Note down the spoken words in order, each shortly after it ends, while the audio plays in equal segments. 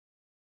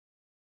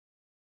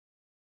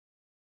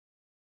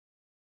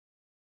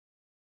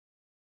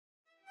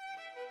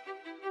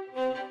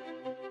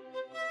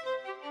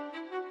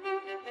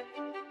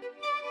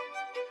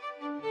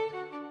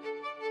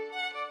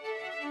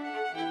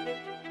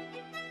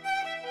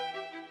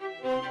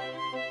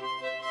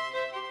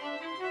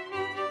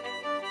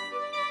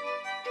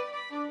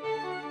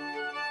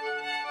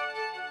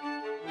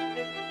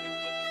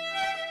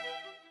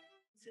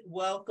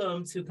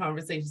welcome to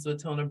Conversations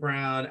with Tona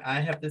Brown. I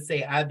have to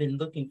say, I've been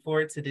looking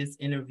forward to this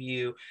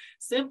interview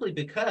simply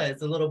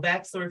because a little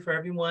backstory for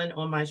everyone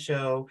on my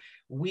show.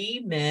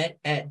 We met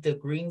at the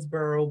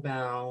Greensboro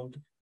Bound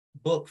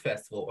Book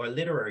Festival or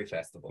Literary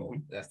Festival.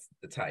 That's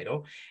the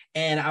title.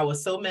 And I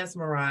was so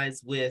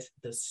mesmerized with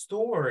the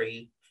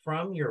story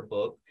from your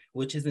book,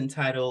 which is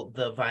entitled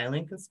The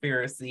Violin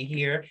Conspiracy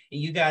here.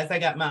 And you guys, I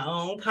got my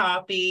own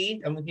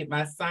copy. I'm gonna get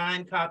my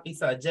signed copy.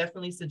 So I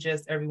definitely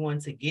suggest everyone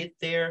to get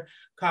their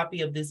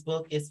copy of this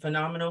book. It's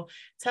phenomenal.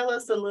 Tell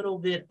us a little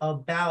bit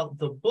about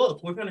the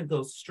book. We're gonna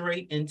go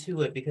straight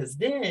into it because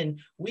then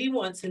we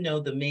want to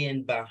know the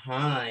man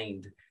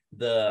behind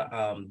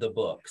the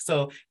book.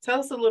 So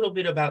tell us a little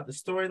bit about the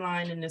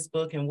storyline in this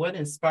book and what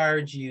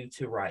inspired you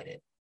to write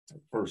it.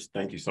 First,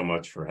 thank you so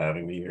much for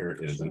having me here.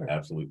 It is an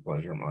absolute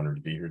pleasure. I'm honored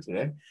to be here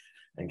today.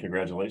 And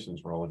congratulations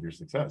for all of your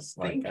success.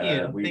 Thank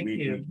you.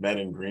 We met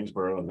in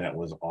Greensboro, and that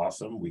was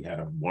awesome. We had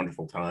a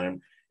wonderful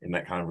time in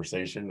that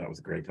conversation. That was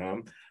a great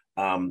time.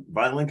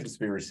 Violin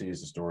Conspiracy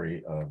is the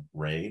story of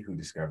Ray, who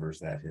discovers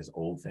that his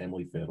old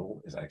family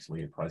fiddle is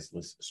actually a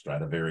priceless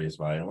Stradivarius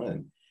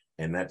violin.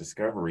 And that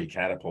discovery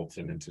catapults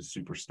him into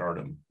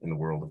superstardom in the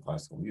world of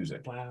classical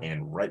music. Wow.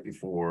 And right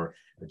before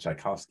the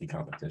Tchaikovsky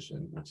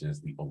competition, which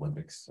is the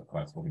Olympics of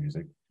classical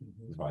music,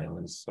 his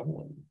violin is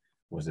stolen.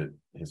 Was it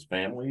his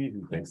family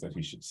who thinks that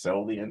he should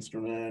sell the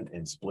instrument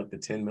and split the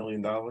 $10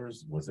 million?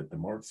 Was it the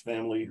Marx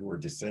family, who are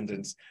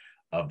descendants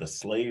of the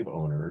slave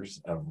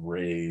owners of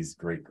Ray's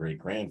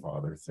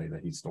great-great-grandfather, say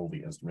that he stole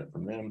the instrument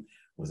from them?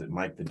 Was it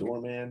Mike the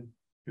doorman?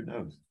 Who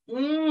knows?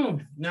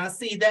 Now,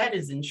 see, that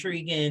is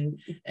intriguing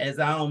as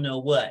I don't know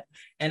what.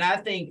 And I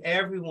think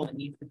everyone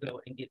needs to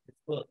go and get this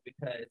book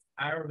because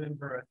I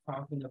remember us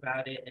talking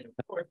about it. And of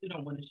course, we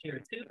don't want to share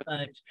too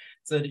much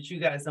so that you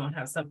guys don't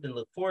have something to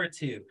look forward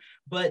to.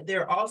 But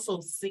there are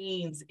also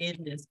scenes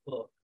in this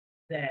book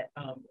that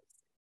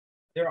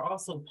there are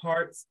also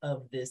parts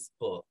of this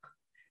book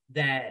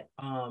that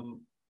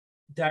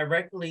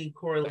directly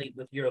correlate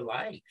with your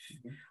life.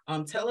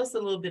 Tell us a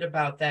little bit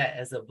about that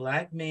as a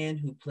Black man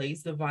who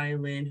plays the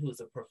violin, who's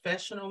a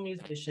professional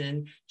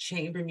musician,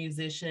 chamber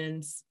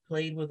musicians,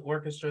 played with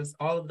orchestras,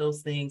 all of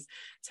those things.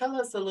 Tell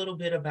us a little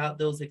bit about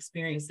those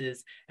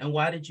experiences and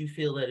why did you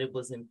feel that it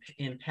was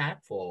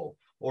impactful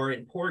or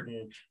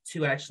important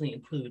to actually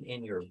include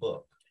in your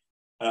book?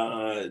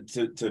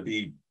 To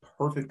be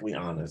perfectly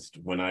honest,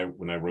 when I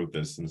wrote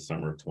this in the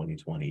summer of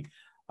 2020,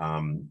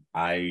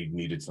 I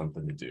needed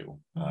something to do.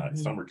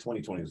 Summer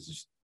 2020 was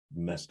just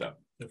messed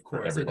up. Of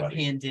course, with the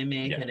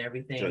pandemic and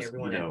everything, just,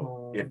 everyone at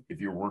home. If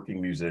you're a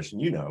working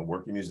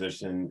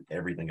musician,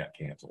 everything got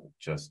canceled.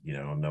 Just,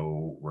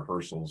 no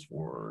rehearsals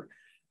for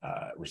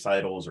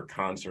recitals or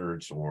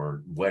concerts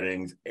or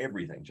weddings,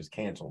 everything just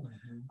canceled.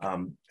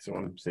 So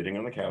I'm sitting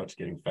on the couch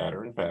getting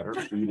fatter and fatter,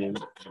 eating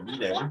every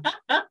day.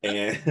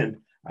 And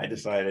I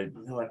decided,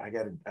 you know what,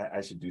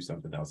 I should do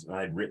something else. And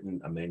I'd written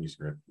a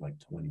manuscript like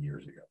 20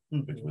 years ago,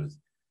 which was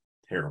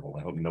terrible.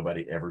 I hope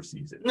nobody ever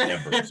sees it,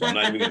 ever. So I'm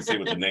not even going to say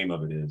what the name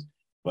of it is.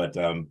 But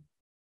I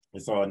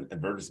saw an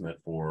advertisement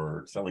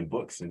for selling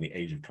books in the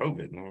age of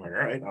COVID. And I'm like,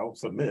 all right, I'll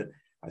submit.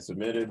 I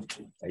submitted.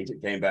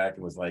 Agent came back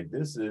and was like,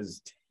 this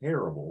is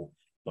terrible,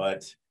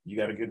 but you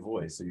got a good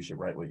voice, so you should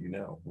write what you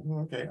know.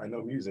 Okay, I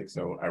know music.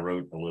 So I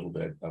wrote a little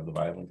bit of The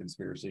Violin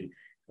Conspiracy.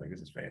 Like,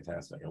 this is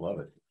fantastic. I love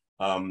it.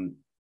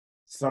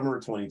 Summer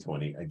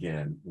 2020,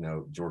 again,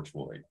 George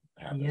Floyd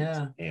happened.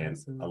 Yeah, and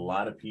absolutely. A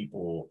lot of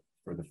people,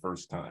 for the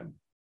first time,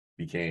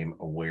 became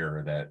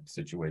aware that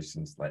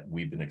situations that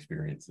we've been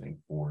experiencing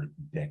for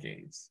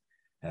decades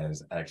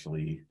has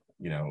actually,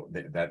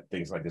 that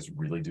things like this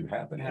really do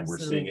happen. Absolutely. And we're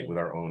seeing it with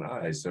our own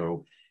eyes.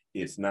 So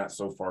it's not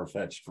so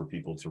far-fetched for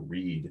people to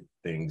read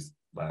things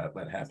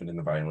that happened in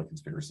the Violin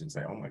Conspiracy and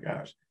say, oh my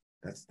gosh,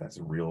 that's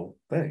a real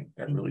thing.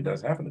 That really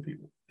does happen to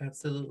people.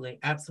 Absolutely.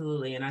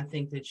 Absolutely. And I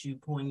think that you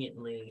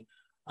poignantly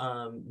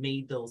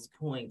made those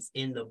points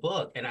in the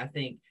book. And I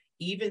think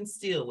even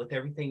still, with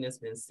everything that's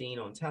been seen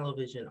on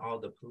television, all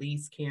the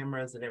police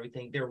cameras and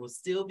everything, there will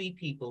still be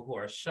people who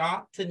are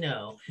shocked to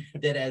know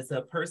that as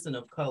a person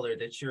of color,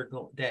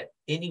 that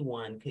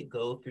anyone could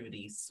go through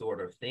these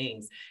sort of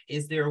things.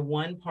 Is there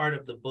one part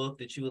of the book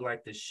that you would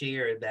like to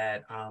share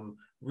that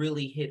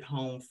really hit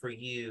home for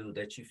you,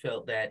 that you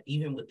felt that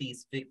even with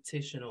these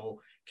fictional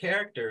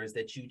characters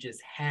that you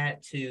just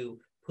had to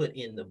put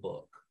in the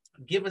book?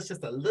 Give us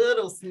just a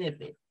little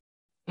snippet.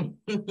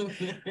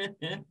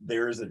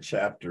 There is a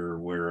chapter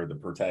where the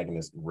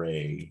protagonist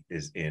Ray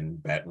is in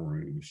Baton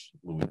Rouge,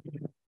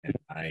 Louisiana,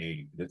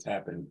 and this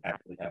actually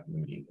happened to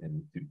me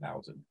in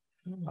 2000.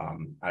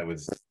 I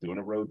was doing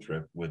a road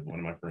trip with one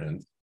of my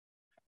friends.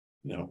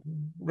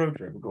 Road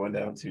trip. We're going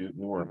down to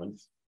New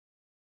Orleans.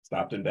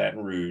 Stopped in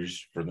Baton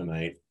Rouge for the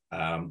night.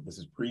 This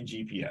is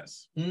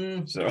pre-GPS.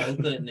 So, oh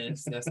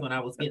goodness, that's when I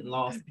was getting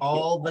lost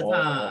all the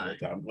time.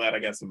 I'm glad I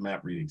got some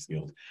map reading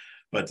skills.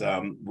 But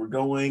we're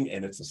going,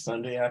 and it's a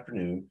Sunday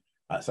afternoon,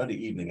 Sunday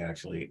evening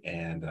actually,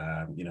 and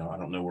I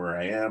don't know where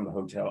I am. The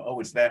hotel,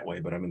 it's that way,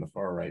 but I'm in the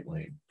far right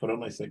lane. Put on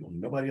my signal.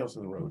 Nobody else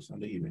on the road.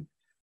 Sunday evening.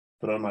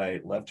 put on my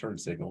left turn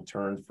signal,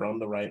 turned from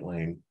the right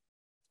lane.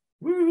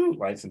 Woo,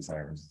 lights and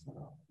sirens.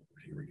 Oh,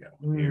 here we go.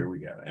 Here we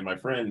go. And my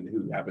friend,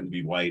 who happened to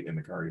be white in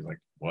the car, he's like,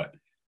 what?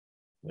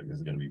 Like, this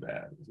is going to be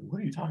bad. I said,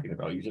 what are you talking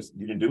about? You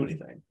didn't do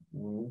anything.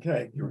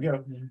 Okay, here we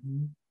go.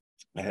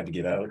 I had to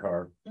get out of the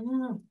car,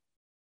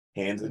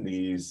 hands and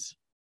knees,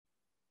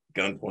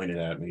 gun pointed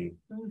at me,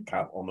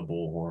 cop on the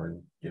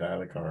bullhorn, get out of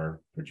the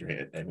car, put your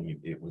head. I mean,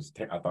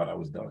 I thought I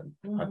was done.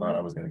 I thought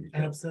I was going to get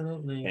killed.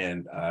 Absolutely.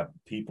 And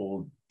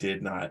people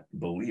did not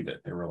believe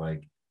it. They were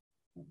like,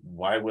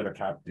 why would a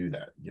cop do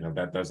that?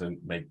 That doesn't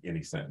make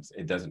any sense.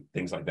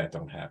 Things like that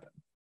don't happen.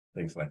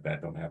 Things like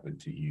that don't happen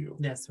to you.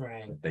 That's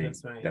right. But they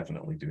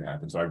definitely do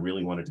happen. So I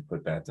really wanted to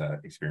put that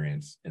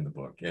experience in the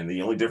book. And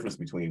the only difference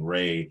between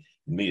Ray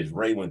and me is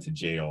Ray went to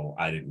jail.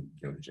 I didn't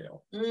go to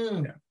jail.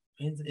 Yeah.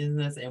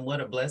 And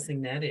what a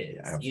blessing that is,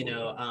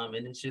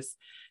 and it's just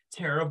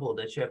terrible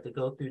that you have to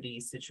go through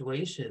these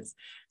situations.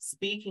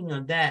 Speaking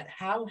of that,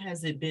 how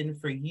has it been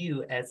for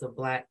you as a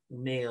Black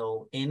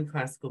male in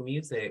classical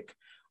music,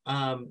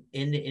 in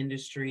the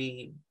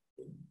industry,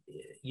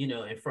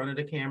 in front of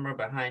the camera,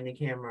 behind the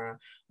camera?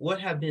 What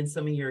have been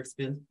some of your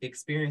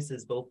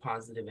experiences, both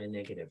positive and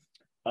negative?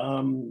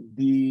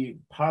 The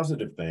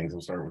positive things, I'll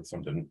start with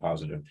something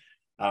positive.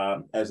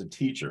 As a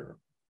teacher,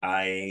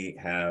 I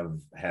have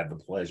had the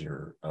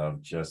pleasure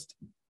of just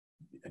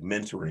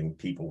mentoring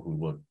people who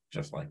look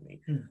just like me.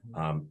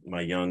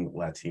 My young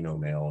Latino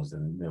males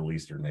and Middle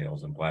Eastern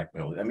males and Black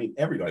males, I mean,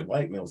 everybody,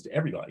 white males to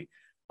everybody.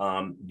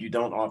 You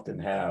don't often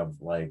have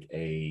like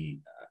I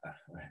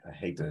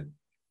hate to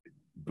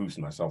boost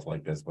myself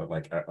like this, but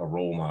like a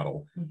role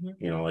model,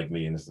 like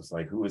me. And it's just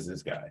like, who is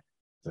this guy?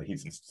 So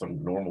he's just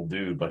some normal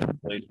dude, but he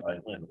plays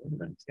violin.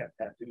 He's got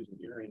tattoos and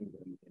earrings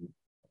and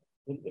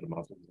a little bit of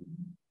muscles.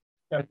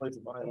 Guy plays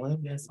the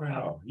violin. That's right.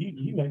 Wow,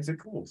 he makes it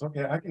cool. It's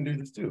okay, I can do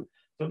this too.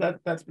 So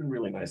that's been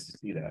really nice to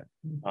see that.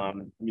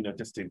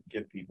 Just to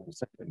give people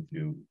something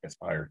to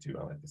aspire to,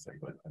 I like to say,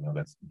 but I know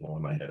that's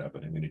blowing my head up,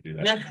 and I didn't mean to do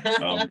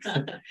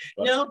that.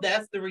 No,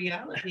 that's the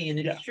reality, and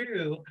it's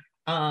true.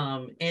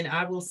 And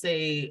I will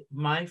say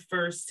my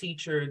first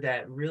teacher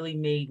that really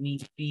made me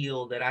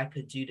feel that I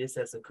could do this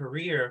as a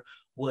career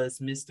was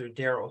Mr.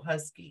 Darrell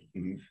Husky.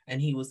 And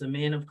he was a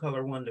man of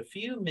color, one of the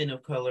few men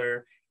of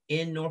color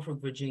in Norfolk,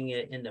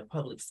 Virginia, in the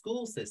public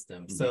school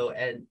system. So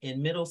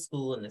in middle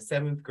school, in the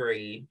 7th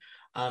grade,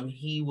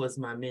 he was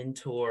my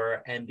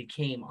mentor and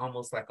became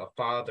almost like a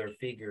father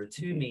figure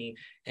to me.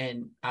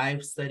 And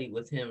I've studied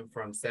with him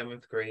from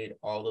 7th grade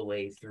all the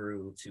way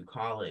through to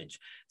college.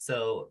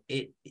 So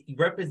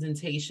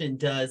representation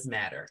does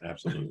matter.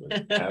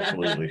 Absolutely.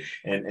 Absolutely.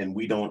 And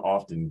we don't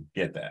often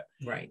get that.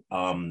 Right.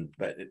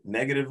 But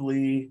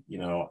negatively,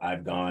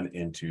 I've gone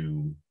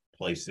into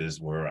places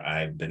where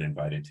I've been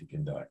invited to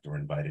conduct or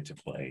invited to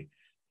play,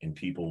 and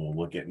people will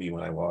look at me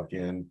when I walk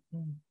in.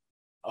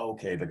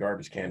 Okay, the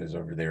garbage can is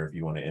over there if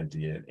you want to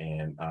empty it.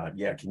 And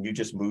can you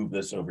just move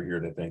this over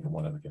here to think of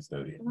one of the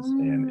custodians?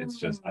 And it's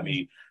just, I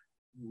mean,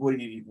 what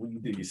do you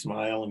do? You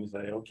smile and you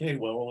say, okay,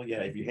 well,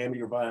 yeah, if you hand me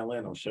your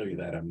violin, I'll show you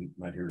that I'm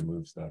not here to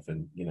move stuff.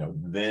 And,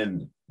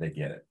 then they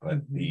get it.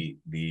 But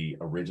the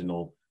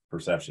original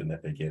perception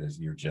that they get is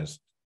you're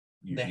just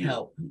the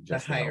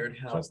hired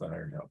help.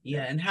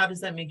 Yeah. And how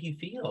does that make you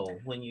feel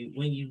when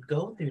you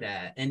go through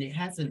that? And it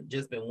hasn't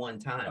just been one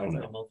time. It's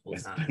been multiple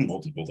times.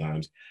 Multiple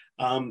times.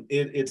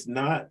 It's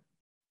not.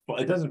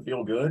 Well, it doesn't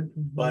feel good,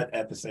 but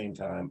at the same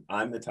time,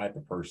 I'm the type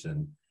of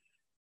person.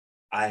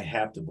 I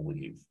have to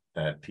believe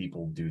that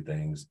people do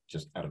things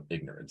just out of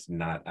ignorance,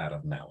 not out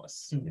of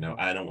malice.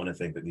 I don't want to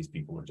think that these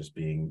people are just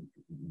being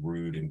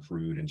rude and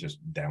crude and just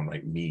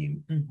downright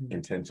mean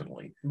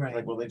intentionally. Right.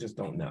 Like, well, they just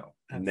don't know.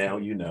 Absolutely. Now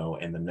you know,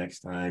 and the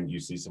next time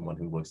you see someone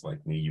who looks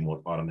like me, you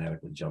won't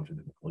automatically jump to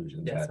the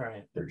conclusion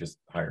that they're just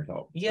hired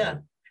help. Yeah.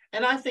 So,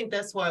 and I think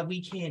that's why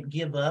we can't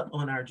give up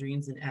on our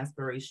dreams and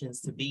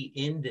aspirations to be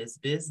in this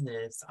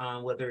business,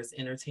 whether it's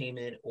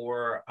entertainment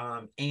or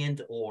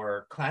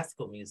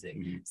classical music,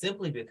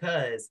 simply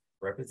because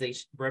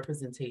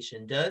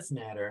representation does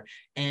matter.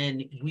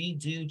 And we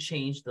do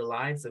change the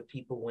lives of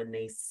people when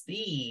they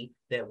see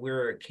that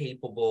we're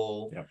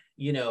capable,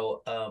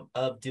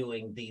 of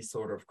doing these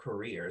sort of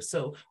careers.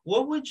 So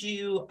what would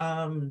you,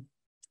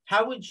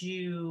 how would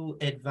you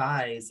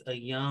advise a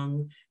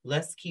young,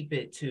 let's keep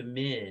it to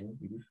men,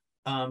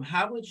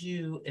 how would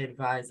you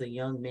advise a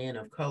young man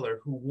of color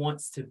who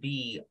wants to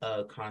be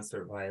a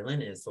concert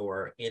violinist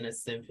or in a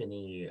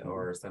symphony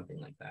or something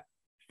like that?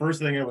 First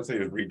thing I would say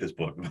is read this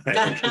book.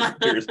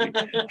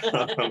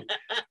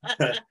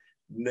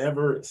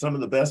 Some of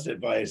the best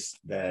advice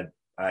that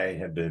I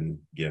have been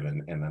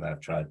given and that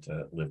I've tried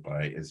to live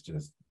by is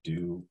just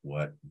do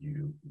what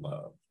you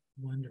love.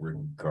 Wonderful.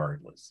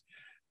 Regardless.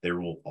 There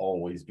will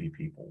always be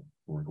people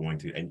who are going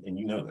to, and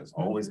you know this,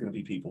 always going to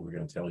be people who are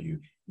going to tell you,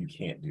 you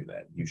can't do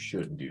that. You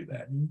shouldn't do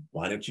that.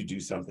 Why don't you do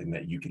something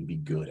that you can be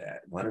good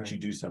at? Why don't you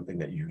do something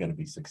that you're going to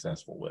be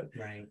successful with?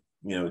 Right.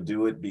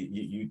 do it.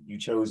 You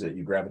chose it.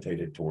 You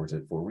gravitated towards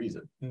it for a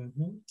reason,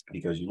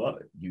 because you love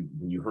it.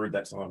 When you heard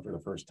that song for the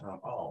first time,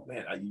 oh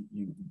man,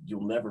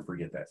 you'll never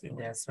forget that feeling.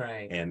 That's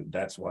right. And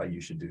that's why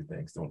you should do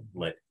things. Don't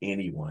let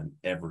anyone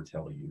ever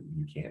tell you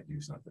you can't do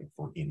something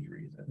for any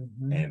reason.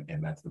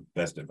 And that's the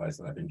best advice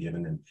that I've been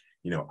given. And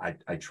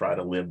I try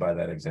to live by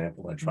that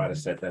example. I try to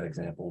set that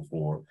example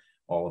for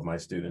all of my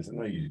students, and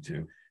I know you do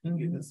too.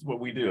 This is what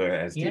we do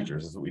as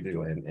teachers. This is what we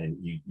do, and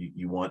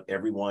you want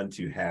everyone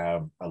to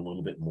have a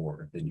little bit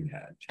more than you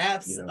had.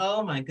 Absolutely.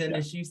 Oh my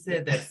goodness, you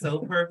said that so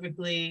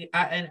perfectly.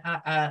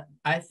 I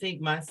think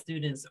my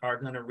students are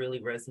going to really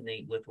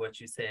resonate with what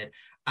you said.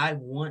 I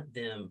want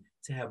them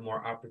to have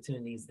more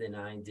opportunities than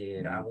I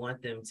did. I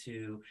want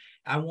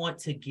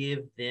to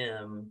give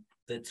them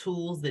the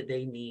tools that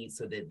they need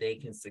so that they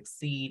can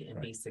succeed and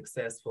be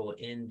successful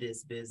in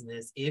this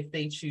business if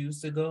they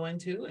choose to go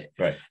into it.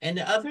 Right. And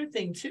the other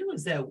thing too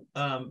is that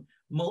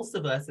most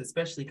of us,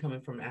 especially coming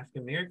from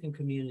African-American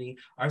community,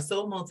 are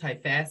so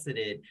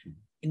multifaceted,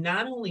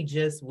 not only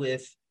just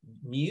with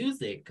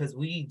music, because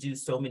we do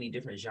so many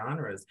different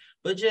genres,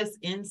 but just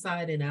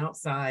inside and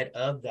outside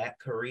of that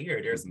career.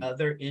 There's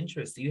other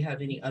interests. Do you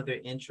have any other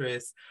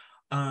interests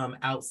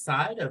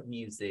outside of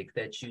music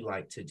that you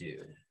like to do?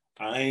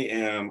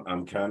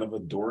 I'm kind of a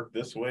dork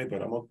this way,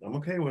 but I'm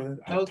okay with it.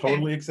 I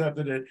totally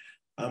accepted it.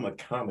 I'm a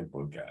comic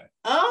book guy.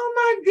 Oh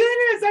my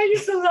goodness. I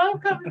used to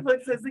love comic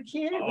books as a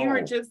kid. We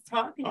were just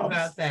talking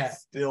about that.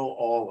 Still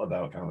all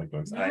about comic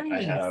books. Nice.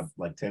 I have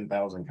like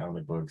 10,000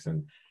 comic books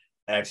and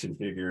action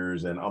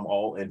figures, and I'm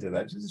all into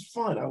that. It's just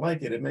fun. I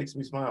like it. It makes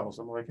me smile.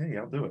 So I'm like, hey,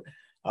 I'll do it.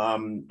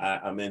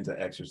 I'm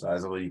into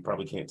exercise. Although you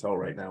probably can't tell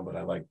right now, but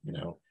I like,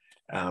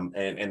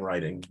 and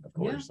writing, of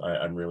course.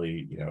 I'm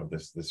really,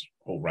 this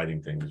whole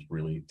writing thing is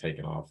really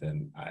taken off,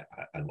 and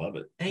I love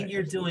it. And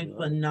you're doing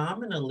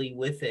phenomenally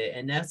with it.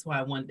 And that's why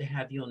I wanted to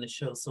have you on the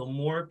show, so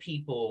more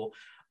people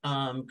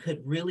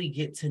could really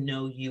get to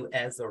know you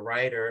as a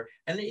writer.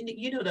 And then,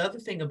 the other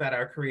thing about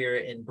our career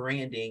in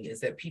branding is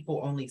that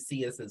people only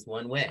see us as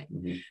one way.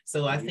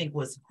 So I think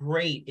what's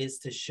great is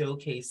to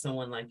showcase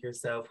someone like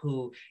yourself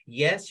who,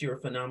 yes, you're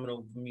a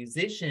phenomenal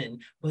musician,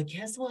 but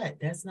guess what?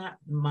 That's not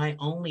my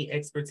only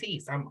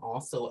expertise. I'm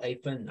also a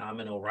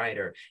phenomenal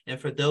writer. And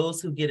for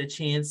those who get a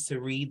chance to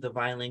read the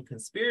Violin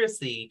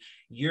Conspiracy,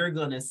 you're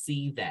going to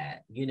see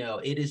that.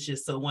 It is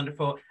just so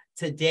wonderful.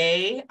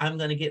 Today, I'm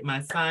going to get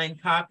my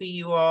signed copy,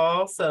 you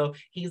all. So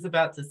he's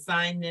about to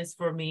sign this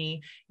for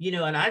me,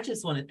 and I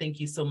just want to thank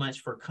you so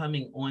much for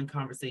coming on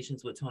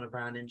Conversations with Tona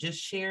Brown and just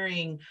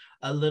sharing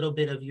a little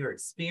bit of your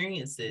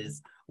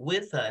experiences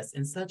with us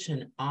in such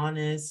an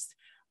honest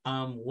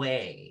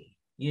way.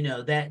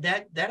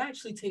 That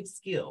actually takes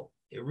skill.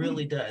 It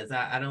really does.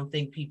 I don't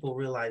think people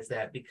realize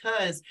that,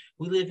 because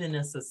we live in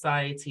a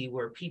society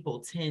where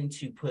people tend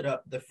to put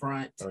up the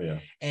front.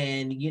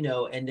 And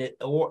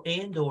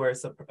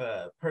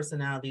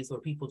personalities where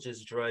people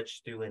just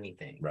drudge through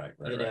anything. Right.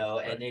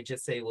 And they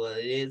just say, well,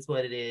 it is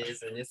what it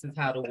is, and this is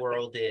how the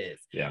world is.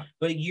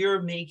 But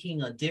you're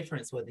making a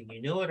difference, whether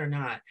you know it or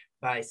not,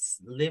 by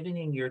living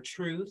in your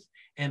truth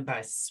and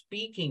by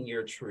speaking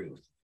your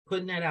truth.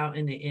 Putting that out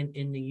in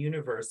the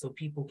universe so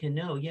people can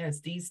know,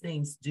 yes, these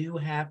things do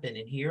happen.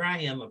 And here I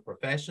am, a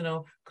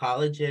professional,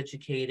 college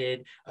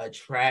educated,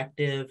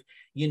 attractive,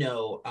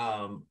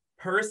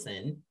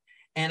 person.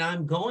 And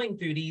I'm going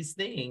through these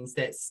things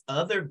that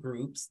other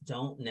groups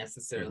don't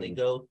necessarily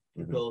go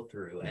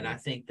through. And I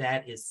think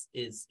that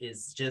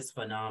is just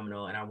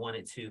phenomenal. And I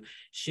wanted to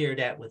share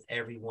that with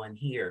everyone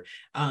here.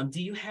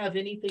 Do you have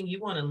anything you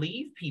want to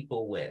leave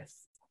people with?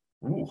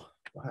 Ooh,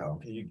 wow.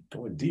 You're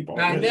going deep on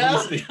I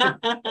this. know.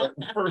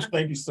 First,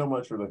 thank you so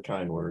much for the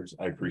kind words.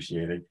 I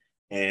appreciate it.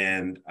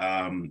 And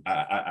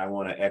I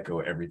want to echo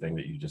everything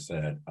that you just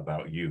said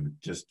about you,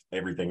 just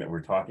everything that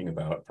we're talking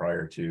about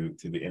prior to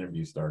the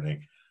interview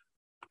starting.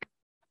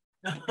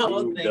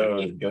 Oh,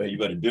 thank you. You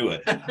better do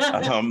it.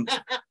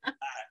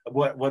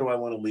 What do I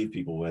want to leave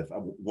people with?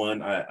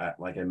 One, I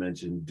like I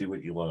mentioned, do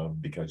what you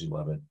love because you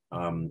love it.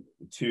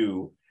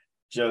 Two,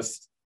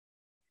 just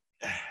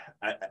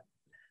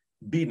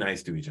be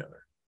nice to each other.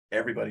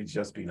 Everybody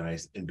just be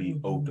nice and be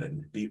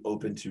open. Be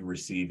open to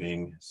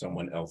receiving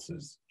someone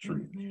else's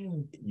truth.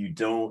 You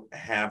don't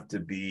have to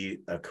be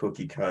a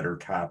cookie cutter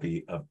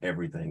copy of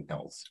everything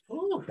else.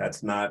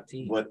 That's not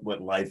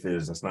what life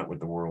is. That's not what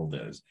the world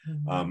is.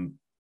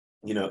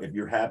 If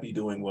you're happy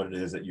doing what it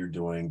is that you're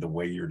doing, the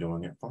way you're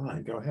doing it,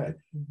 fine, go ahead.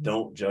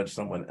 Don't judge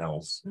someone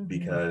else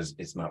because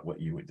it's not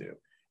what you would do.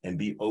 And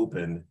be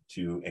open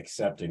to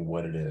accepting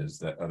what it is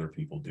that other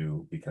people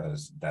do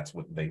because that's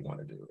what they want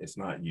to do. It's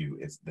not you,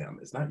 it's them.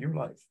 It's not your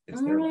life,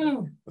 it's their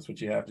life. That's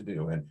what you have to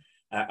do. And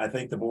I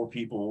think the more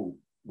people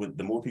with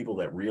the more people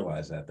that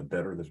realize that, the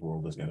better this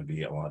world is going to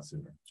be a lot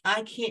sooner.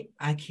 I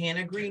can't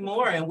agree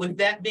more. And with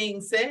that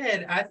being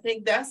said, I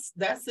think that's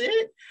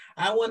it.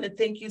 I want to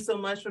thank you so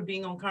much for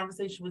being on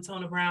Conversation with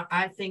Tona Brown.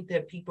 I think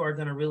that people are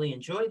going to really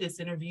enjoy this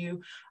interview.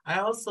 I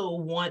also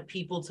want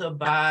people to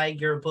buy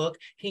your book.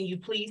 Can you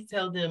please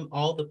tell them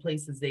all the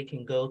places they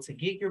can go to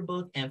get your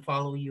book and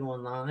follow you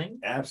online?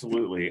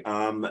 Absolutely.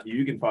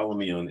 You can follow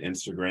me on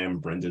Instagram,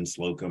 Brendan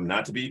Slocumb,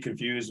 not to be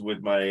confused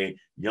with my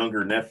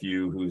younger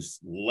nephew who's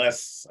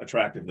less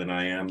attractive than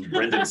I am,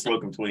 Brendan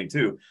Slocumb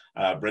 22.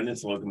 Brendan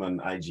Slocumb on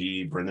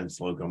IG, Brendan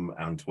Slocumb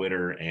on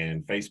Twitter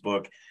and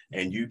Facebook.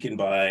 And you can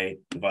buy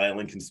the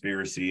Violin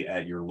Conspiracy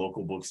at your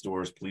local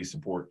bookstores. Please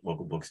support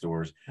local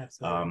bookstores.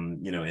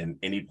 Absolutely. And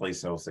any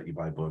place else that you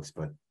buy books,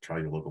 but try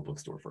your local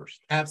bookstore first.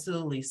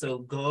 Absolutely. So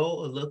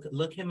go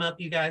look him up,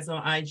 you guys,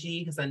 on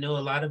IG, because I know a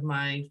lot of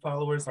my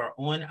followers are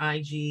on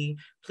IG.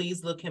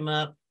 Please look him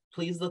up.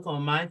 Please look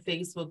on my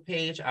Facebook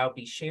page. I'll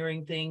be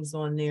sharing things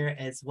on there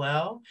as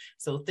well.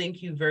 So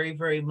thank you very,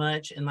 very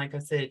much. And like I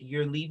said,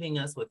 you're leaving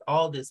us with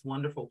all this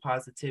wonderful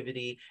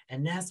positivity.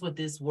 And that's what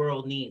this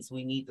world needs.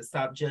 We need to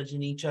stop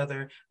judging each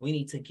other. We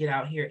need to get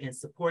out here and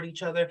support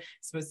each other.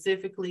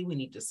 Specifically, we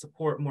need to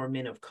support more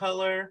men of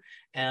color.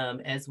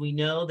 As we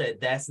know that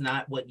that's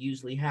not what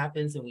usually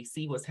happens, and we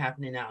see what's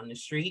happening out in the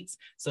streets.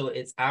 So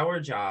it's our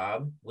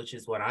job, which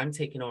is what I'm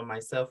taking on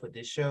myself with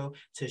this show,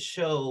 to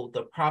show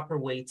the proper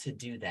way to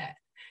do that.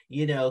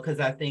 Because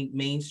I think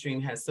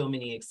mainstream has so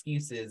many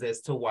excuses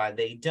as to why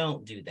they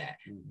don't do that.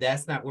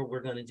 That's not what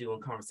we're going to do in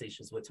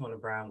Conversations with Tona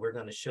Brown. We're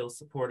going to show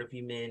support of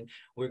you men.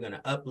 We're going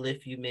to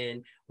uplift you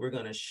men. We're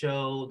going to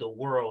show the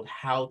world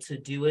how to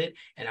do it.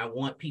 And I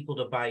want people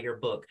to buy your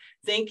book.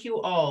 Thank you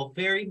all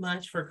very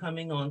much for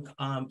coming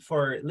on,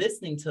 for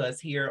listening to us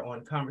here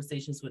on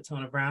Conversations with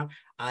Tona Brown.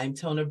 I'm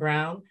Tona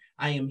Brown.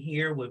 I am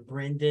here with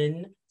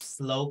Brendan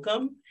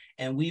Slocumb,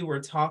 and we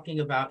were talking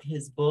about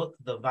his book,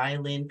 The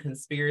Violin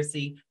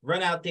Conspiracy.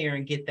 Run out there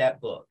and get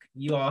that book.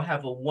 You all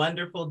have a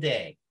wonderful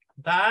day.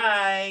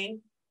 Bye.